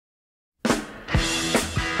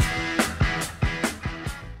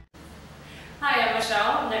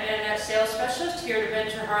Shaw, I'm the Internet Sales Specialist here at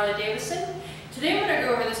Adventure Harley-Davidson. Today I'm going to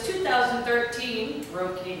go over this 2013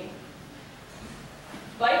 Road King.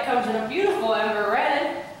 Bike comes in a beautiful Ember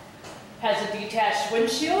Red, has a detached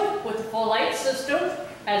windshield with a full light system,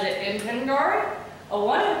 has an engine guard, a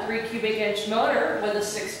 1 3 cubic inch motor with a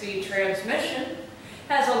 6-speed transmission,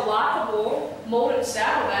 has a lockable molded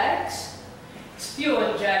saddlebags, it's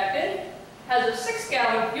fuel injected, has a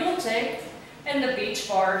 6-gallon fuel tank, and the beach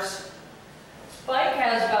bars. This bike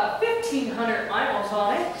has about 1,500 miles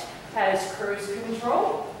on it, has cruise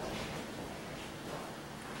control.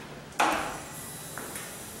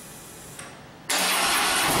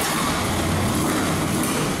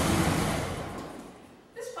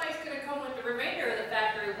 This bike's going to come with the remainder of the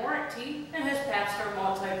factory warranty and has passed our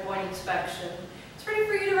multi-point inspection. It's ready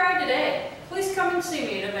for you to ride today. Please come and see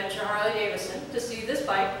me at Adventure Harley-Davidson to see this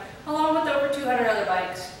bike along with over 200 other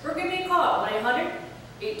bikes. Or give me a call at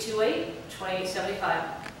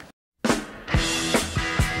 1-800-828-2875.